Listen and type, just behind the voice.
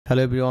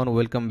Hello everyone,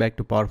 welcome back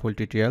to powerful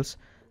tutorials.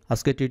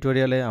 আজকে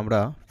টিউটোরিয়ালে আমরা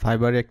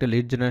ফাইবারে একটা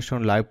লিড জেনারেশন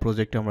লাইভ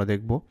প্রজেক্টে আমরা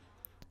দেখব।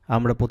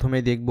 আমরা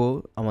প্রথমেই দেখব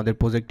আমাদের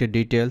প্রজেক্টের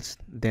ডিটেলস,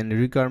 দেন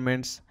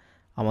রিকোয়ারমেন্টস,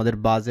 আমাদের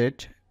বাজেট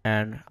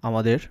অ্যান্ড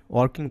আমাদের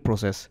ওয়ার্কিং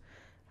প্রসেস।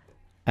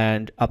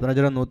 অ্যান্ড আপনারা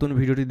যারা নতুন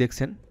ভিডিওটি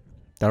দেখছেন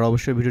তারা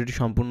অবশ্যই ভিডিওটি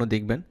সম্পূর্ণ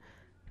দেখবেন,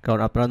 কারণ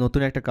আপনারা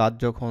নতুন একটা কাজ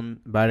যখন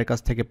বাইরের কাছ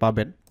থেকে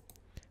পাবেন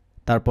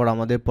তারপর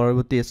আমাদের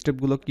পরবর্তী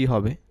স্টেপগুলো কী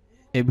হবে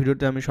এই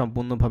ভিডিওতে আমি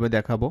সম্পূর্ণভাবে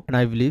দেখাবো। এন্ড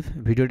আই বিলিভ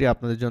ভিডিওটি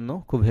আপনাদের জন্য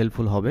খুব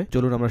হেল্পফুল হবে।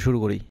 চলুন আমরা শুরু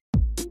করি।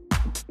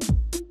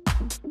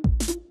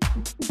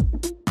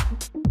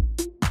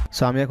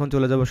 সো আমি এখন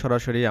চলে যাব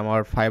সরাসরি আমার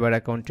ফাইবার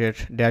অ্যাকাউন্টের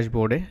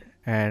ড্যাশবোর্ডে।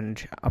 অ্যান্ড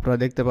আপনারা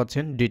দেখতে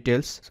পাচ্ছেন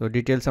ডিটেলস। সো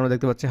ডিটেলস আমরা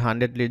দেখতে পাচ্ছি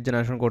 100 লিড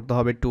জেনারেশন করতে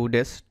হবে, 2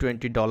 days,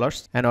 $20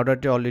 অ্যান্ড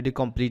অর্ডারটি অলরেডি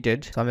কমপ্লিটেড।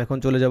 সো আমি এখন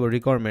চলে যাব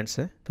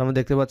রিকোয়ারমেন্টসে। তো আমরা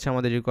দেখতে পাচ্ছি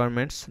আমাদের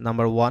requirements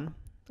number 1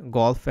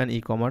 golf and e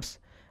commerce.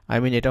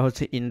 এটা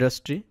হচ্ছে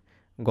ইন্ডাস্ট্রি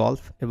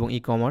গলফ এবং ই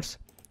কমার্স।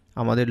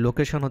 আমাদের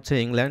লোকেশন হচ্ছে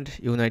England,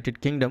 United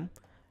kingdom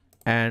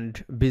and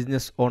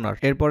business owner.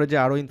 এরপরে যে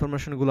আরও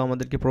ইনফরমেশনগুলো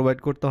আমাদেরকে প্রোভাইড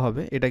করতে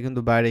হবে এটা কিন্তু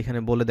বাইরে এখানে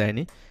বলে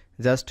দেয়নি।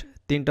 জাস্ট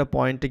 3টা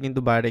পয়েন্টে কিন্তু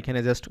বাইরে এখানে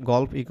জাস্ট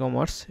গলফ, ই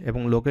কমার্স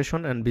এবং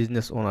লোকেশন অ্যান্ড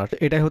বিজনেস ওনার।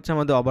 এটাই হচ্ছে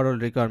আমাদের ওভারঅল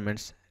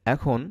রিকোয়ারমেন্টস।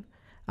 এখন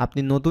আপনি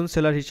নতুন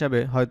সেলার হিসাবে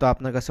হয়তো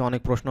আপনার কাছে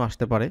অনেক প্রশ্ন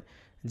আসতে পারে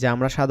যে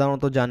আমরা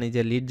সাধারণত জানি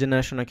যে লিড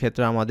জেনারেশনের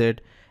ক্ষেত্রে আমাদের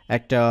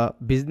একটা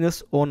বিজনেস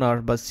ওনার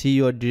বা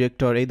সিইও,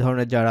 ডিরেক্টর এই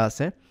ধরনের যারা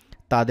আছে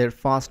তাদের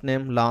ফার্স্ট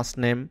নেম, লাস্ট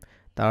নেম,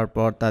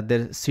 তারপর তাদের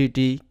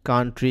সিটি,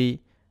 কান্ট্রি,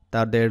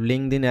 তাদের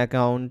LinkedIn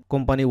account,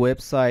 company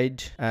website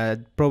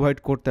provide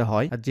করতে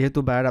হয়। আর যেহেতু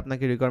বায়ার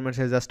আপনাকে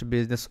রিকোয়ারমেন্টসে জাস্ট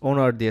বিজনেস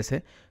ওনার দিয়েছে,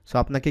 সো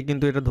আপনাকে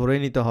কিন্তু এটা ধরেই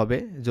নিতে হবে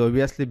যে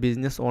অবভিয়াসলি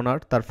বিজনেস ওনার,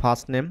 তার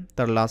ফার্স্ট নেম,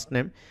 তার লাস্ট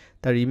নেম,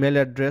 তার ইমেল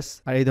অ্যাড্রেস।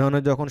 আর এই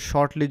ধরনের যখন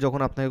শর্টলি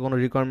যখন আপনাকে কোনো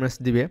রিকোয়ারমেন্টস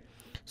দিবে,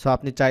 সো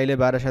আপনি চাইলে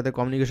বায়ারের সাথে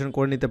কমিউনিকেশন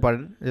করে নিতে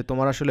পারেন যে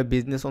তোমার আসলে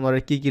বিজনেস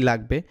ওনারের কী কী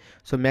লাগবে।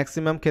 সো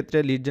ম্যাক্সিমাম ক্ষেত্রে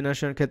লিড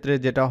জেনারেশনের ক্ষেত্রে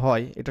যেটা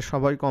হয় এটা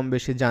সবাই কম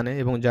বেশি জানে,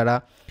 এবং যারা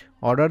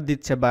অর্ডার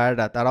দিচ্ছে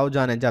বায়াররা তারাও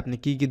জানে যে আপনি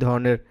কী কী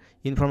ধরনের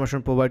ইনফরমেশন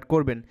প্রোভাইড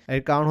করবেন।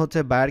 এর কারণ হচ্ছে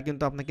বায়ার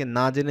কিন্তু আপনাকে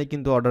না জেনে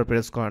কিন্তু অর্ডার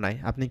প্লেস করে নাই।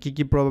 আপনি কী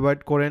কী প্রোভাইড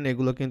করেন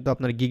এগুলো কিন্তু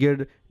আপনার গিগের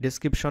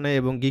ডিসক্রিপশনে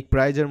এবং গিগ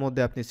প্রাইজের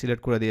মধ্যে আপনি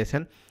সিলেক্ট করে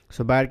দিয়েছেন।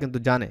 সো বায়ার কিন্তু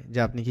জানে যে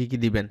আপনি কী কী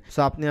দিবেন। সো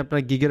আপনি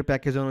আপনার গিগের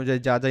প্যাকেজ অনুযায়ী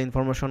যা যা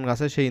ইনফরমেশন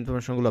আছে সেই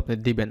ইনফরমেশনগুলো আপনি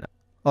দিবেন।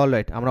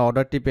 অলরাইট, আমরা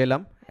অর্ডারটি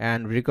পেলাম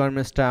অ্যান্ড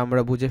রিকোয়ারমেন্টসটা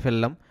আমরা বুঝে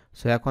ফেললাম।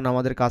 সো এখন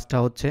আমাদের কাজটা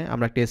হচ্ছে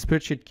আমরা একটা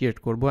স্প্রেডশিট ক্রিয়েট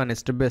করবো অ্যান্ড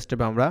স্টেপ বাই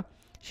স্টেপ আমরা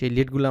সেই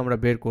লিডগুলো আমরা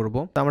বের করব।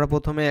 তো আমরা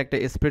প্রথমে একটা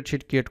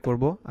স্প্রেডশিট ক্রিয়েট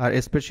করব। আর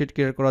স্প্রেডশিট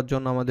ক্রিয়েট করার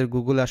জন্য আমাদের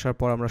গুগলে আসার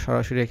পর আমরা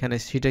সরাসরি এখানে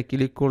শিটে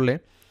ক্লিক করলে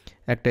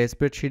একটা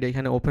স্প্রেডশিট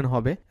এখানে ওপেন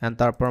হবে। অ্যান্ড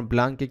তারপর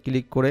ব্ল্যাঙ্কে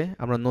ক্লিক করে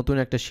আমরা নতুন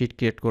একটা শিট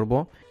ক্রিয়েট করব।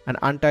 অ্যান্ড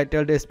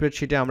আনটাইটেলড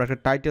স্প্রেডশিটে আমরা একটা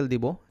টাইটেল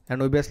দিব। অ্যান্ড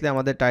অবভিয়াসলি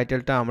আমাদের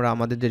টাইটেলটা আমরা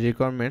আমাদের যে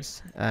রিকোয়ারমেন্টস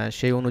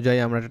সেই অনুযায়ী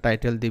আমরা একটা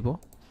টাইটেল দিব।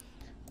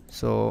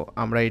 সো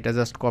আমরা এটা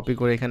জাস্ট কপি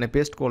করে এখানে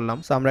পেস্ট করলাম।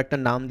 সো আমরা একটা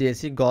নাম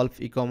দিয়েছি golf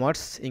e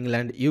commerce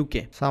England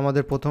UK. So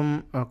আমাদের প্রথম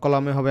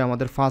কলামে হবে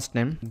আমাদের ফার্স্ট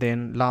নেম, দেন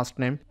লাস্ট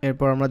নেম,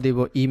 এরপর আমরা দিব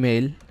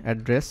ইমেইল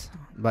অ্যাড্রেস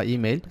বা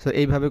ইমেইল। সো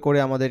এইভাবে করে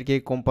আমাদেরকে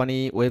কোম্পানি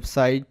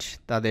ওয়েবসাইট,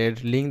 তাদের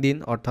লিঙ্কডইন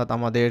অর্থাৎ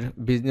আমাদের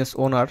বিজনেস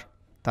ওনার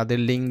তাদের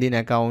লিঙ্কডইন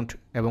অ্যাকাউন্ট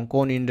এবং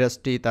কোন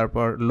ইন্ডাস্ট্রি,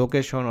 তারপর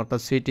লোকেশন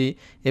অর্থাৎ সিটি,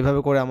 এভাবে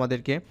করে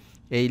আমাদেরকে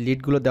এই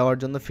লিডগুলো দেওয়ার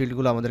জন্য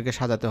ফিল্ডগুলো আমাদেরকে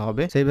সাজাতে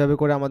হবে। সেইভাবে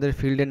করে আমাদের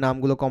ফিল্ডের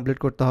নামগুলো কমপ্লিট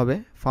করতে হবে।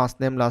 First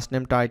name, last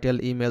name, title,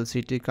 email,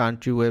 city,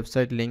 country,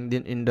 website,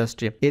 LinkedIn,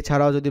 industry.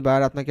 এছাড়াও যদি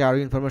বায়ার আপনাকে আরও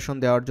ইনফরমেশন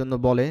দেওয়ার জন্য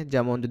বলে,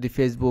 যেমন যদি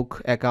Facebook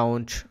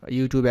account,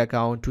 YouTube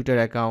account, Twitter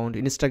account,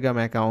 Instagram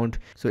account,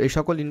 so এই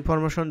সকল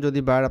ইনফরমেশন যদি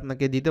বায়ার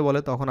আপনাকে দিতে বলে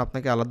তখন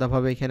আপনাকে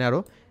আলাদাভাবে এখানে আরও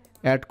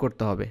অ্যাড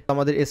করতে হবে।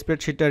 আমাদের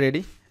স্প্রেডশিটটা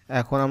রেডি।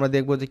 এখন আমরা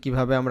দেখব যে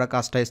কীভাবে আমরা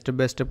কাজটা স্টেপ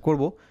বাই স্টেপ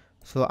করব।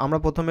 সো আমরা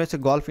প্রথমে হচ্ছে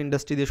গলফ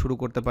ইন্ডাস্ট্রি দিয়ে শুরু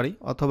করতে পারি,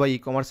 অথবা ই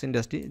কমার্স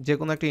ইন্ডাস্ট্রি, যে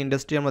কোনো একটা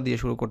ইন্ডাস্ট্রি আমরা দিয়ে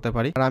শুরু করতে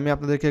পারি। আর আমি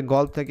আপনাদেরকে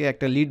গলফ থেকে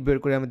একটা লিড বের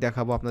করে আমি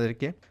দেখাবো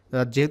আপনাদেরকে।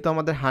 যেহেতু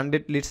আমাদের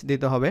 100 লিডস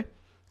দিতে হবে,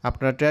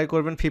 আপনারা ট্রাই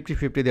করবেন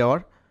 50-50 দেওয়ার,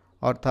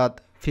 অর্থাৎ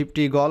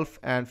 50 গলফ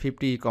অ্যান্ড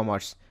 50 ই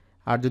কমার্স।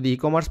 আর যদি ই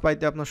কমার্স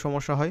পাইতে আপনার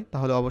সমস্যা হয়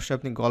তাহলে অবশ্যই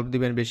আপনি গলফ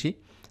দিবেন বেশি।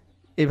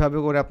 এইভাবে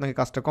করে আপনাকে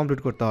কাজটা কমপ্লিট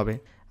করতে হবে।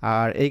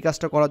 আর এই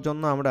কাজটা করার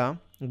জন্য আমরা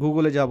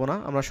গুগলে যাব না,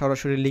 আমরা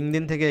সরাসরি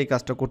লিঙ্কডইন থেকে এই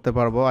কাজটা করতে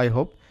পারবো, আই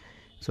হোপ।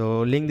 সো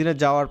লিঙ্কডইনে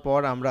যাওয়ার পর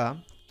আমরা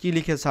কি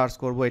লিখে সার্চ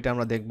করব এটা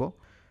আমরা দেখব।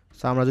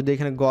 সো আমরা যদি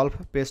এখানে গলফ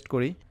পেস্ট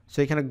করি, সো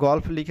এখানে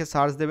গলফ লিখে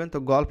সার্চ দেবেন, তো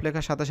গলফ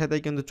লেখার সাথে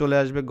সাথেই কিন্তু চলে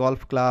আসবে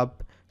golf club,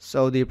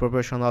 Saudi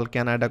professional,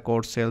 Canada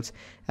course sales.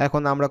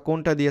 এখন আমরা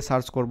কোনটা দিয়ে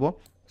সার্চ করব?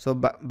 সো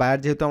বায়ার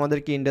যেহেতু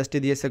আমাদেরকে ইন্ডাস্ট্রি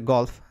দিয়েছে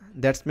গলফ,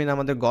 দ্যাটস মিন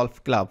আমাদের golf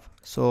club.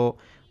 So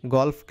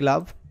golf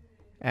club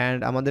and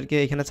আমাদেরকে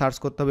এখানে সার্চ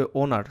করতে হবে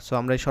ওনার। সো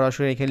আমরা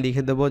সরাসরি এখানে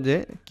লিখে দেবো যে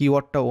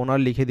কিওয়ার্ডটা ওনার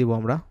লিখে দিব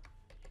আমরা।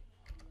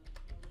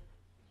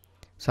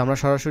 সো আমরা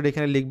সরাসরি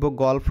এখানে লিখব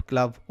গলফ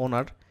ক্লাব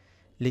ওনার,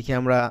 লিখে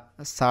আমরা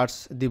সার্চ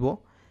দিব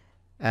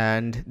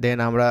অ্যান্ড দেন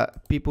আমরা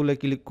পিপুলে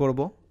ক্লিক করব।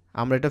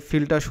 আমরা এটা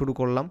ফিল্ডটা শুরু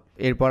করলাম।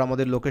 এরপর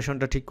আমাদের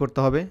লোকেশনটা ঠিক করতে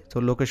হবে। তো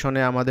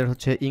লোকেশনে আমাদের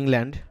হচ্ছে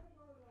England.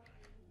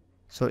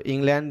 So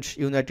England,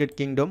 United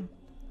kingdom,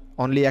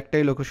 only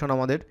একটাই লোকেশন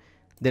আমাদের।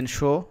 দেন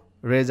শো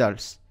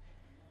রেজাল্টস।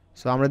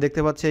 সো আমরা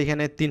দেখতে পাচ্ছি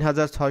এখানে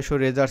 3600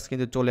 রেজাল্টস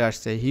কিন্তু চলে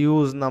আসছে।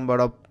 হিউজ নাম্বার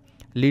অফ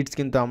লিডস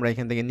কিন্তু আমরা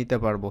এখান থেকে নিতে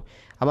পারবো।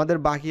 আমাদের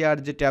বাকি আর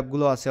যে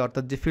ট্যাবগুলো আছে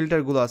অর্থাৎ যে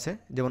ফিল্টারগুলো আছে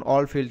যেমন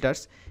অল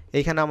ফিল্টার্স,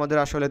 এইখানে আমাদের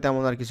আসলে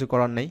তেমন আর কিছু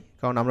করার নেই,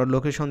 কারণ আমরা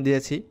লোকেশন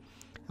দিয়েছি,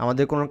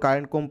 আমাদের কোনো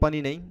কারেন্ট কোম্পানি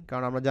নেই,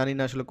 কারণ আমরা জানি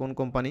না আসলে কোন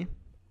কোম্পানি।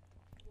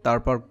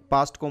 তারপর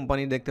পাস্ট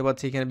কোম্পানি দেখতে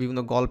পাচ্ছি এখানে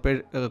বিভিন্ন গল্পের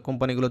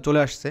কোম্পানিগুলো চলে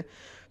আসছে।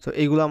 সো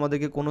এইগুলো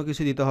আমাদেরকে কোনো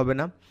কিছু দিতে হবে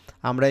না।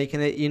 আমরা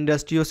এখানে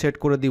ইন্ডাস্ট্রিও সেট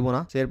করে দিব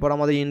না। এরপর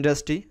আমাদের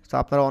ইন্ডাস্ট্রি, তো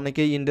আপনারা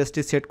অনেকেই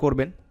ইন্ডাস্ট্রি সেট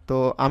করবেন, তো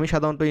আমি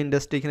সাধারণত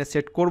ইন্ডাস্ট্রি এখানে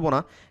সেট করব না,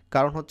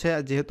 কারণ হচ্ছে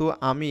যেহেতু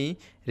আমি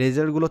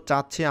রেজাল্টগুলো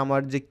চাচ্ছি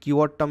আমার যে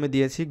কিওয়ার্ডটা আমি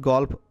দিয়েছি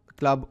গল্ফ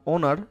ক্লাব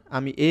ওনার,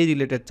 আমি এই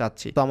রিলেটেড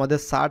চাচ্ছি। তো আমাদের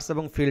সার্চ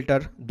এবং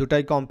ফিল্টার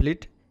দুটাই কমপ্লিট।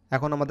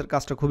 এখন আমাদের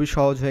কাজটা খুবই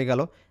সহজ হয়ে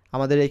গেল।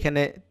 আমাদের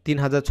এখানে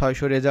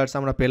 3600 রেজাল্টস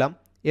আমরা পেলাম।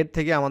 এর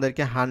থেকে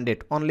আমাদেরকে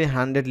অনলি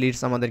 100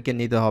 লিডস আমাদেরকে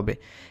নিতে হবে।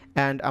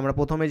 অ্যান্ড আমরা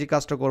প্রথমে যে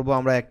কাজটা করব,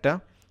 আমরা একটা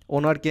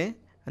ওনারকে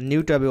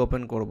নিউ ট্যাবে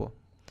ওপেন করব।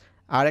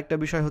 আর একটা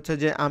বিষয় হচ্ছে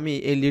যে আমি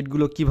এই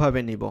লিডগুলো কিভাবে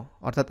নিব,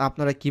 অর্থাৎ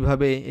আপনারা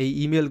কিভাবে এই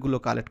ইমেলগুলো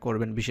কালেক্ট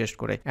করবেন বিশেষ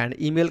করে। অ্যান্ড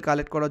ইমেল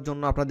কালেক্ট করার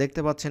জন্য আপনারা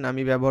দেখতে পাচ্ছেন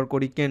আমি ব্যবহার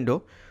করি কেন্ডো।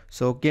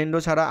 সো কেন্ডো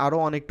ছাড়া আরও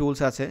অনেক টুলস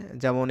আছে,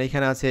 যেমন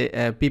এখানে আছে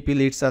পিপি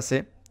লিডস আছে,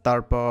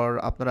 তারপর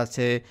আপনার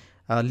আছে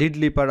লিড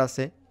লিপার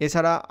আছে,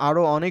 এছাড়া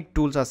আরও অনেক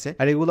টুলস আছে।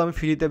 আর এগুলো আমি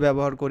ফ্রিতে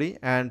ব্যবহার করি,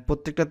 অ্যান্ড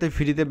প্রত্যেকটাতে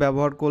ফ্রিতে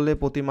ব্যবহার করলে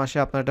প্রতি মাসে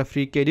আপনারা একটা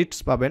ফ্রি ক্রেডিটস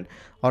পাবেন।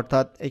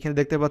 অর্থাৎ এখানে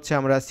দেখতে পাচ্ছি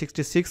আমরা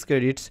 66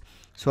 ক্রেডিটস।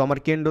 সো আমার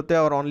কেন্ডোতে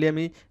আর অনলি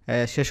আমি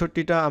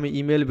 66টা আমি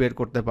ইমেল বের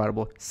করতে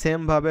পারবো।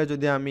 সেমভাবে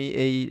যদি আমি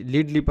এই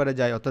লিড লিপারে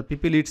যাই অর্থাৎ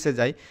পিপি লিডসে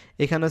যাই,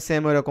 এখানে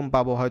সেম এরকম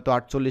পাবো হয়তো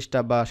 48টা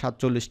বা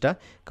 47টা,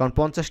 কারণ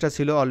 50টা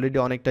ছিল অলরেডি,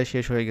 অনেকটাই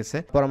শেষ হয়ে গেছে।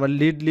 পর আমরা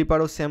লিড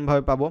লিপারও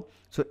সেমভাবে পাবো।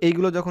 সো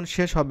এইগুলো যখন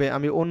শেষ হবে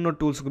আমি অন্য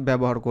টুলস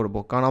ব্যবহার করব,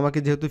 কারণ আমাকে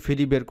যেহেতু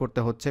ফ্রি বের করতে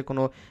হচ্ছে,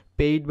 কোনো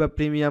পেইড বা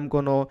প্রিমিয়াম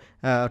কোনো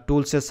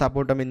টুলসের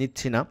সাপোর্ট আমি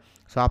নিচ্ছি না।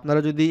 সো আপনারা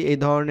যদি এই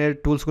ধরনের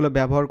টুলসগুলো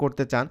ব্যবহার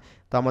করতে চান,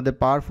 তো আমাদের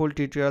পাওয়ারফুল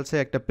টিউটোরিয়ালসে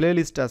একটা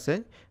প্লেলিস্ট আছে।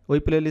 ওই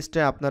প্লেলিস্টে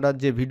আপনারা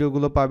যে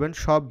ভিডিওগুলো পাবেন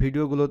সব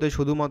ভিডিওগুলোতে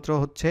শুধুমাত্র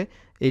হচ্ছে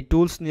এই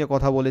টুলস নিয়ে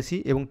কথা বলেছি,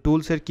 এবং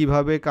টুলসের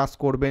কিভাবে কাজ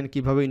করবেন,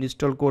 কিভাবে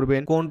ইনস্টল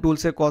করবেন, কোন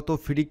টুলসে কত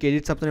ফ্রি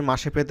ক্রেডিটস আপনি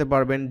মাসে পেতে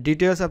পারবেন,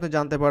 ডিটেলস আপনি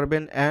জানতে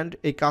পারবেন। অ্যান্ড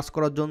এই কাজ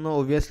করার জন্য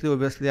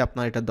অবভিয়াসলি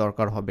আপনার এটা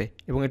দরকার হবে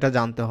এবং এটা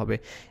জানতে হবে।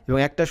 এবং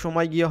একটা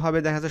সময় গিয়ে হবে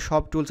দেখা যাচ্ছে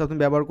সব টুলস আপনি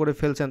ব্যবহার করে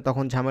ফেলছেন,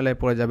 তখন ঝামেলায়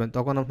পড়ে যাবেন,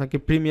 তখন আপনাকে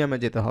প্রিমিয়ামে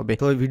যেতে হবে।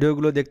 তো এই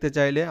ভিডিওগুলো দেখতে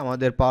চাইলে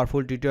আমাদের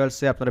পাওয়ারফুল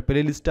টিউটোরিয়ালসে আপনারা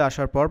প্লেলিস্টে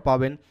আসার পর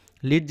পাবেন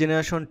lead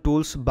generation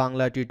tools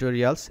Bangla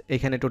tutorials.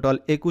 এখানে টোটাল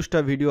 21টা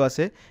ভিডিও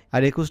আছে,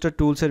 আর 21টা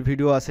টুলসের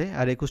ভিডিও আছে,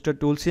 আর 21টা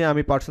টুলসই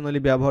আমি পার্সোনালি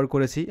ব্যবহার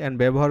করেছি, অ্যান্ড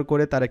ব্যবহার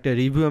করে তার একটা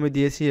রিভিউ আমি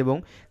দিয়েছি এবং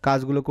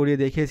কাজগুলো করিয়ে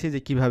দেখিয়েছি যে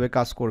কিভাবে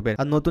কাজ করবেন।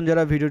 আর নতুন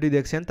যারা ভিডিওটি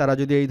দেখছেন তারা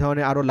যদি এই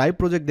ধরনের আরও লাইভ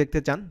প্রজেক্ট দেখতে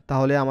চান,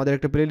 তাহলে আমাদের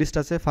একটা প্লেলিস্ট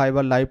আছে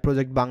fibre live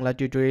project Bangla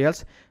tutorials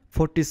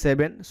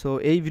 47। So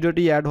এই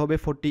ভিডিওটি অ্যাড হবে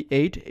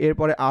 48,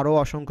 এরপরে আরও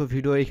অসংখ্য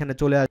ভিডিও এখানে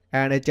চলে আসবে।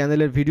 অ্যান্ড এই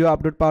চ্যানেলের ভিডিও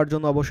আপডেট পাওয়ার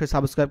জন্য অবশ্যই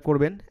সাবস্ক্রাইব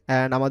করবেন,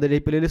 অ্যান্ড আমাদের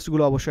এই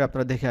প্লেলিস্টগুলো অবশ্যই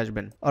আপনারা দেখে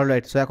আসবেন।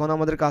 অলরাইট, সো এখন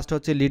আমাদের কাজটা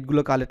হচ্ছে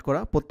লিডগুলো কালেক্ট করা।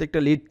 প্রত্যেকটা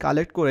লিড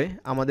কালেক্ট করে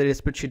আমাদের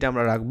স্প্রেডশিটে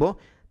আমরা রাখবো।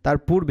 তার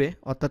পূর্বে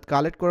অর্থাৎ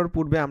কালেক্ট করার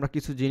পূর্বে আমরা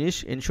কিছু জিনিস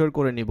এনশিওর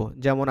করে নিব।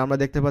 যেমন আমরা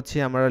দেখতে পাচ্ছি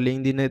আমরা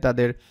লিঙ্কডইনে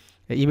তাদের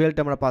ইমেলটা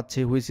আমরা পাচ্ছি,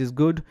 হুইচ ইজ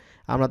গুড।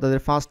 আমরা তাদের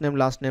ফার্স্ট নেম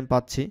লাস্ট নেম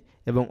পাচ্ছি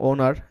এবং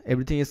ওনার,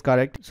 everything is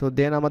correct. So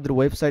then আমাদের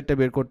ওয়েবসাইটটা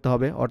বের করতে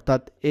হবে,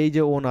 অর্থাৎ এই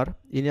যে ওনার,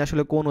 ইনি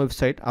আসলে কোন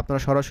ওয়েবসাইট। আপনারা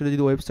সরাসরি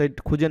যদি ওয়েবসাইট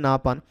খুঁজে না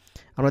পান,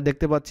 আমরা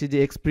দেখতে পাচ্ছি যে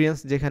এক্সপিরিয়েন্স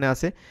যেখানে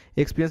আছে,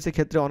 এক্সপিরিয়েন্সের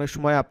ক্ষেত্রে অনেক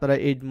সময় আপনারা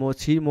এই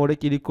মোড়ে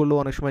ক্লিক করলেও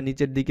অনেক সময়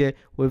নিচের দিকে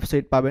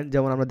ওয়েবসাইট পাবেন।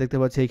 যেমন আমরা দেখতে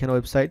পাচ্ছি এইখানে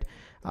ওয়েবসাইট,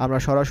 আমরা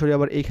সরাসরি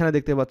আবার এইখানে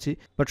দেখতে পাচ্ছি,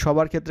 বাট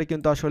সবার ক্ষেত্রে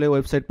কিন্তু আসলে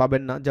ওয়েবসাইট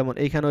পাবেন না। যেমন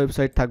এইখানে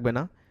ওয়েবসাইট থাকবে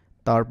না,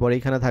 তারপর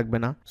এইখানে থাকবে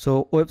না। সো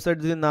ওয়েবসাইট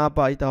যদি না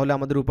পাই তাহলে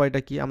আমাদের উপায়টা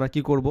কি, আমরা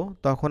কি করব?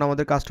 তখন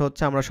আমাদের কাজটা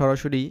হচ্ছে আমরা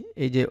সরাসরি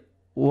এই যে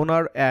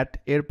ওনার অ্যাট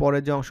এর পরে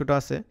যে অংশটা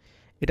আছে,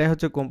 এটাই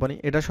হচ্ছে কোম্পানি,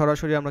 এটা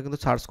সরাসরি আমরা কিন্তু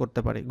সার্চ করতে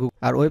পারি।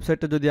 আর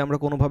ওয়েবসাইটটা যদি আমরা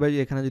কোনোভাবে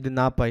এখানে যদি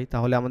না পাই,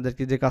 তাহলে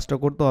আমাদেরকে যে কাজটা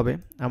করতে হবে,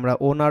 আমরা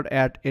ওনার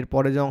অ্যাট এর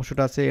পরে যে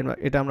অংশটা আছে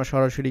এটা আমরা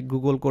সরাসরি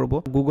গুগল করব।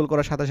 গুগল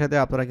করার সাথে সাথে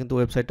আপনারা কিন্তু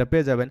ওয়েবসাইটটা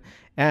পেয়ে যাবেন।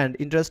 অ্যান্ড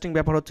ইন্টারেস্টিং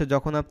ব্যাপার হচ্ছে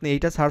যখন আপনি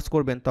এইটা সার্চ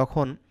করবেন,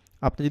 তখন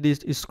আপনি যদি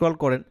স্ক্রল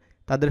করেন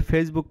তাদের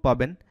ফেসবুক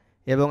পাবেন,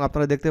 এবং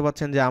আপনারা দেখতে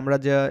পাচ্ছেন যে আমরা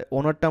যে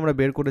ওনারটা আমরা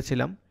বের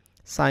করেছিলাম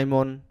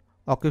সাইমন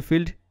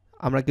অকিফিল্ড,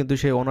 আমরা কিন্তু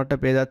সেই ওনারটা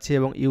পেয়ে যাচ্ছি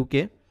এবং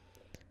ইউকে।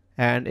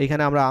 অ্যান্ড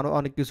এখানে আমরা আরও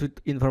অনেক কিছু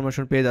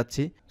ইনফরমেশন পেয়ে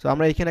যাচ্ছি। সো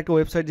আমরা এখানে একটা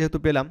ওয়েবসাইট যেহেতু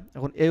পেলাম,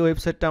 এখন এই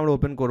ওয়েবসাইটটা আমরা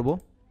ওপেন করব।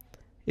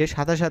 এর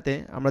সাথে সাথে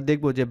আমরা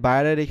দেখব যে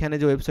বায়ারের এখানে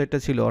যে ওয়েবসাইটটা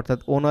ছিল অর্থাৎ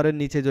ওনারের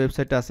নিচে যে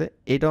ওয়েবসাইটটা আছে,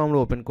 এটাও আমরা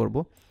ওপেন করব।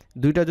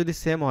 দুইটা যদি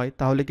সেম হয়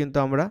তাহলে কিন্তু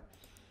আমরা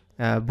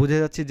বুঝে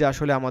যাচ্ছি যে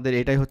আসলে আমাদের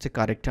এটাই হচ্ছে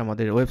কারেক্ট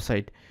আমাদের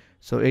ওয়েবসাইট।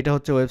 সো এটা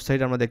হচ্ছে ওয়েবসাইট,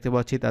 আমরা দেখতে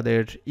পাচ্ছি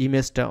তাদের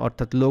ইমেজটা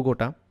অর্থাৎ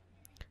লোগোটা।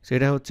 সো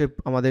এটা হচ্ছে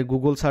আমাদের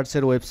গুগল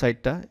সার্চের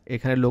ওয়েবসাইটটা,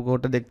 এখানে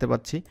লোগোটা দেখতে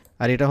পাচ্ছি।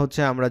 আর এটা হচ্ছে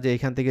আমরা যে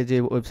এখান থেকে যে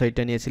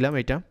ওয়েবসাইটটা নিয়েছিলাম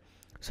এটা।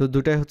 সো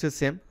দুটাই হচ্ছে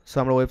সেম। সো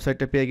আমরা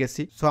ওয়েবসাইটটা পেয়ে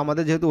গেছি। সো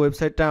আমাদের যেহেতু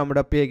ওয়েবসাইটটা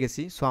আমরা পেয়ে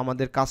গেছি, সো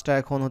আমাদের কাজটা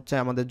এখন হচ্ছে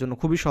আমাদের জন্য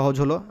খুবই সহজ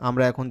হলো।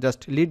 আমরা এখন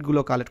জাস্ট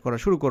লিডগুলো কালেক্ট করা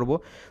শুরু করব।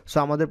 সো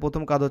আমাদের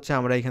প্রথম কাজ হচ্ছে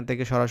আমরা এখান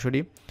থেকে সরাসরি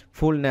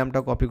ফুল নেমটা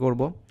কপি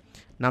করব।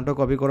 নামটা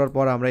কপি করার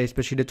পর আমরা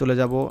স্প্রেডশিটে চলে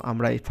যাব।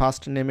 আমরা এই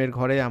ফার্স্ট নেমের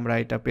ঘরে আমরা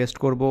এটা পেস্ট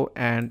করব,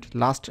 অ্যান্ড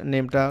লাস্ট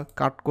নেমটা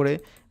কাট করে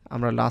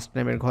আমরা লাস্ট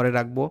নেমের ঘরে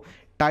রাখবো।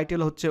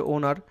 টাইটেল হচ্ছে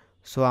ওনার,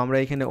 সো আমরা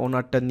এখানে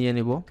ওনারটা নিয়ে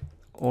নিব,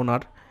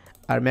 ওনার।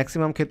 আর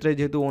ম্যাক্সিমাম ক্ষেত্রে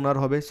যেহেতু ওনার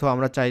হবে, সো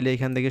আমরা চাইলে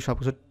এখান থেকে সব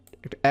কিছু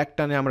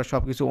একটানে আমরা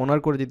সব কিছু ওনার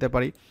করে দিতে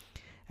পারি।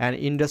 অ্যান্ড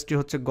ইন্ডাস্ট্রি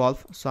হচ্ছে গল্ফ,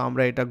 সো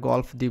আমরা এটা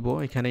গল্ফ দিব,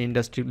 এখানে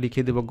ইন্ডাস্ট্রি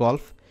লিখে দেব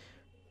golf.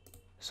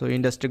 So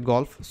industry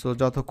golf, so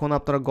যতক্ষণ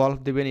আপনারা গল্ফ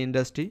দিবেন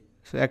ইন্ডাস্ট্রি,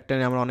 সো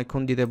একটানে আমরা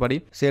অনেকক্ষণ দিতে পারি।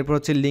 সো এরপর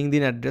হচ্ছে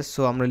লিঙ্কডিন অ্যাড্রেস,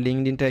 সো আমরা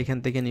লিঙ্কডিনটা এখান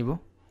থেকে নিব,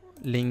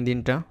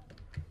 লিঙ্কডিনটা।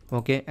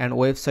 ওকে, অ্যান্ড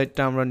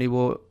ওয়েবসাইটটা আমরা নিব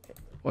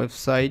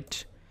ওয়েবসাইট।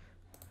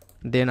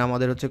 দেন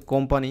আমাদের হচ্ছে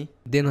কোম্পানি,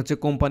 দেন হচ্ছে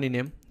কোম্পানি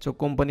নেম। সো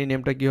কোম্পানি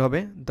নেমটা কী হবে,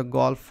 দ্য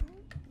গল্ফ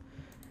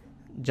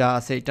যা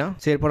আছে এটা।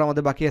 সো এরপর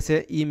আমাদের বাকি আছে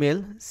email,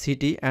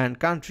 city and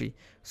country.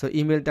 So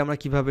ইমেলটা আমরা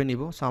কীভাবে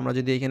নিব, সো আমরা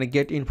যদি এখানে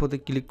গেট ইনফোতে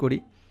ক্লিক করি,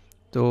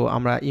 তো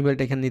আমরা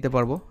ইমেলটা এখানে নিতে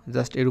পারবো।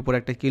 জাস্ট এর উপর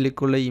একটা ক্লিক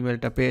করলে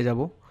ইমেলটা পেয়ে যাব।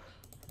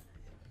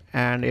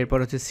 অ্যান্ড এরপর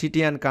হচ্ছে সিটি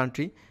অ্যান্ড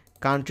কান্ট্রি।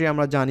 কান্ট্রি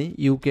আমরা জানি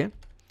ইউকে,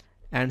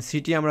 অ্যান্ড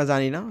সিটি আমরা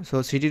জানি না। সো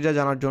সিটিটা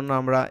জানার জন্য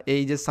আমরা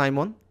এই যে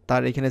সাইমন,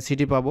 তার এখানে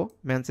সিটি পাবো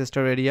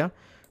ম্যানচেস্টার এরিয়া।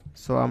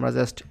 সো আমরা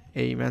জাস্ট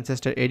এই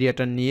ম্যানচেস্টার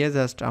এরিয়াটা নিয়ে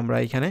জাস্ট আমরা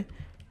এখানে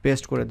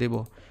পেস্ট করে দেব।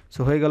 সো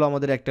হয়ে গেল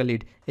আমাদের একটা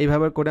লিড।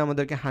 এইভাবে করে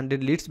আমাদেরকে 100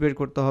 লিডস বের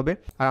করতে হবে।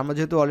 আর আমরা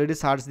যেহেতু অলরেডি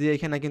সার্চ দিয়ে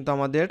এখানে কিন্তু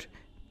আমাদের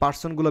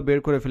পার্সনগুলো বের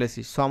করে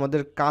ফেলেছি, সো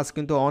আমাদের কাজ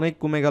কিন্তু অনেক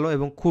কমে গেল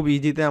এবং খুব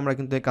ইজিতে আমরা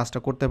কিন্তু এই কাজটা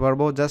করতে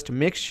পারবো। জাস্ট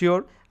মেক শিওর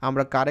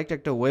আমরা কারেক্ট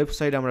একটা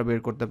ওয়েবসাইট আমরা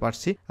বের করতে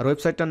পারছি। আর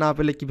ওয়েবসাইটটা না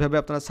পেলে কীভাবে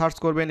আপনারা সার্চ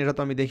করবেন এটা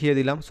তো আমি দেখিয়ে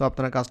দিলাম। সো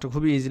আপনারা কাজটা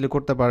খুবই ইজিলি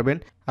করতে পারবেন।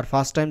 আর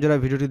ফার্স্ট টাইম যারা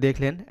ভিডিওটি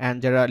দেখলেন অ্যান্ড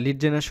যারা লিড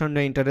জেনারেশন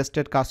নিয়ে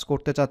ইন্টারেস্টেড, কাজ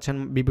করতে চাচ্ছেন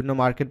বিভিন্ন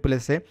মার্কেট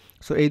প্লেসে,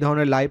 সো এই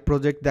ধরনের লাইভ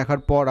প্রজেক্ট দেখার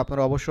পর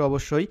আপনারা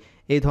অবশ্যই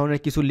এই ধরনের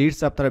কিছু লিডস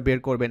আপনারা বের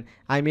করবেন।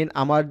 আই মিন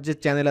আমার যে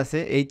চ্যানেল আছে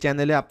এই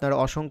চ্যানেলে আপনারা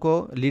অসংখ্য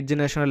লিড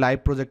জেনারেশনের লাইভ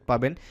প্রজেক্ট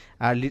পাবেন।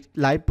 আর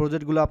লাইভ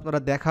প্রজেক্টগুলো আপনারা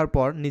দেখার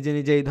পর নিজে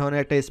নিজে এই ধরনের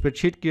একটা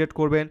স্প্রেডশিট ক্রিয়েট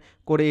করবেন,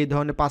 করে এই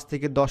ধরনের 5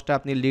 থেকে 10টা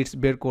আপনি লিডস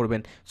বের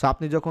করবেন। সো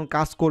আপনি যখন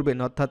কাজ করবেন,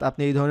 অর্থাৎ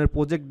আপনি এই ধরনের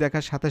প্রজেক্ট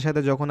দেখার সাথে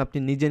সাথে যখন আপনি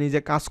নিজে নিজে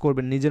কাজ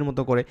করবেন নিজের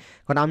মতো করে,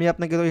 কারণ আমি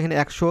আপনাকে তো এখানে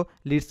 100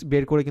 লিডস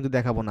বের করে কিন্তু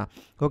দেখাবো না।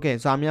 ওকে,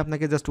 সো আমি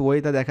আপনাকে জাস্ট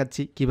ওয়েটা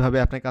দেখাচ্ছি কীভাবে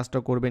আপনি কাজটা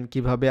করবেন,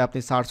 কীভাবে আপনি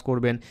সার্চ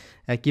করবেন,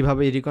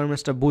 কীভাবে এই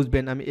রিকোয়ারমেন্টসটা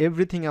বুঝবেন, আমি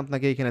এভরিথিং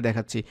আপনাকে এখানে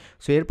দেখাচ্ছি।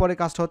 সো এরপরে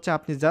কাজটা হচ্ছে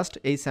আপনি জাস্ট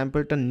এই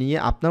স্যাম্পলটা নিয়ে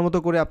আপনার মতো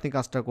করে আপনি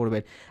কাজটা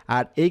করবেন।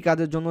 আর এই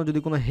কাজের জন্য যদি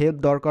কোনো হেল্প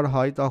দরকার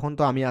হয় তখন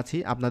তো আমি আছি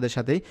আপনাদের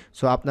সাথেই।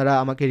 সো আপনারা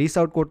আমাকে রিচ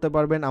আউট করতে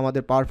পারবেন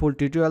আমাদের পাওয়ারফুল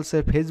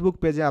টিউটোরিয়ালসের ফেসবুক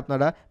পেজে,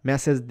 আপনারা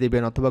মেসেজ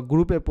দেবেন অথবা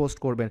গ্রুপে পোস্ট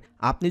করবেন।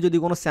 আপনি যদি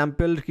কোনো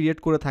স্যাম্পল ক্রিয়েট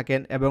করে থাকেন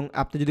এবং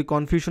আপনি যদি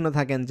কনফিউশনে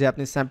থাকেন যে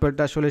আপনি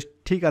স্যাম্পলটা আসলে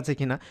ঠিক আছে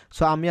কিনা,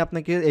 সো আমি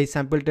আপনাকে এই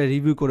স্যাম্পলটা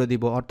রিভিউ করে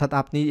দিব। অর্থাৎ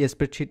আপনি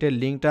স্প্রেডশিটের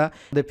লিঙ্কটা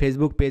আমাদের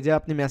ফেসবুক পেজে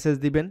আপনি মেসেজ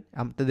দিবেন,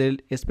 আপনাদের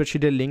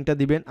স্প্রেডশিটের লিঙ্কটা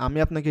দিবেন, আমি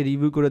আপনাকে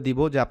রিভিউ করে দিব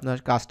যে আপনার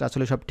কাজটা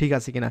আসলে সব ঠিক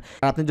আছে কিনা।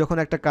 আর আপনি যখন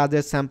একটা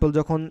কাজের স্যাম্পল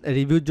যখন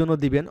রিভিউর জন্য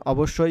দিবেন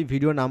অবশ্যই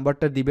ভিডিও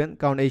নাম্বারটা দিবেন,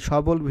 কারণ এই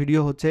সকল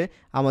ভিডিও হচ্ছে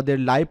আমাদের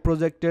লাইভ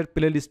প্রজেক্টের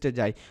প্লে লিস্টে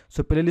যায়। সো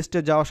প্লে লিস্টে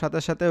যাওয়ার সাথে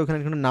সাথে ওখানে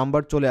কিন্তু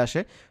নাম্বার চলে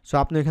আসে। সো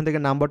আপনি এখান থেকে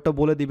নাম্বারটা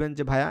বলে দিবেন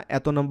যে ভাইয়া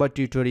এত নম্বর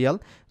টিউটোরিয়াল,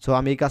 সো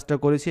আমি এই কাজটা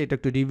করেছি, এটা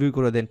একটু রিভিউ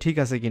করে দেন, ঠিক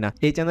আছে কিনা।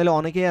 এই চ্যানেলে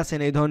অনেকেই আছেন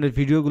এই ধরনের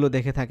ভিডিওগুলো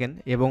দেখে থাকেন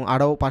এবং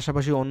আরও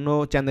পাশাপাশি অন্য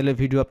চ্যানেলের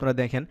ভিডিও আপনারা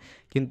দেখেন,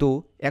 কিন্তু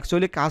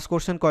অ্যাকচুয়ালি কাজ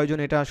করছেন কয়জন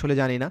এটা আসলে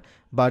জানি না।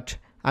 বাট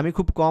আমি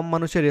খুব কম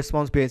মানুষের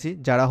রেসপন্স পেয়েছি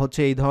যারা হচ্ছে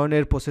এই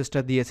ধরনের প্রসেসটা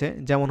দিয়েছে।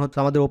 যেমন হচ্ছে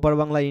আমাদের ওপার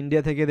বাংলা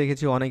ইন্ডিয়া থেকে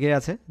দেখেছি অনেকেই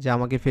আছে যে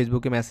আমাকে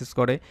ফেসবুকে মেসেজ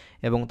করে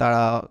এবং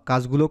তারা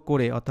কাজগুলো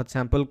করে, অর্থাৎ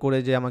স্যাম্পল করে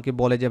যে আমাকে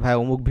বলে যে ভাই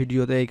অমুক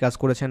ভিডিওতে এই কাজ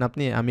করেছেন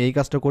আপনি, আমি এই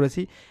কাজটা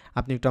করেছি,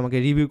 আপনি একটু আমাকে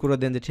রিভিউ করে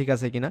দেন যে ঠিক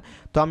আছে কিনা।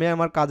 তো আমি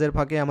আমার কাজের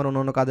ফাঁকে, আমার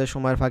অন্যান্য কাজের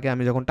সময়ের ফাঁকে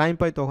আমি যখন টাইম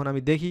পাই তখন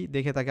আমি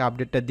দেখে তাকে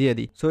আপডেটটা দিয়ে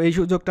দিই। সো এই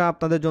সুযোগটা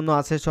আপনাদের জন্য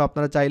আছে, সো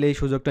আপনারা চাইলে এই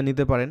সুযোগটা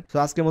নিতে পারেন। সো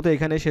আজকের মতো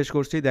এখানেই শেষ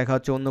করছি, দেখা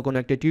হচ্ছে অন্য কোনো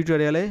একটা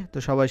টিউটোরিয়ালে। তো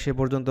সবাই সে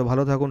পর্যন্ত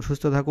ভালো থাকুন,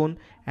 সুস্থ থাকুন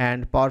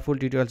অ্যান্ড পাওয়ারফুল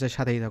টিউটোরিয়ালসের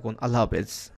সাথেই থাকুন। আল্লাহ হাফেজ।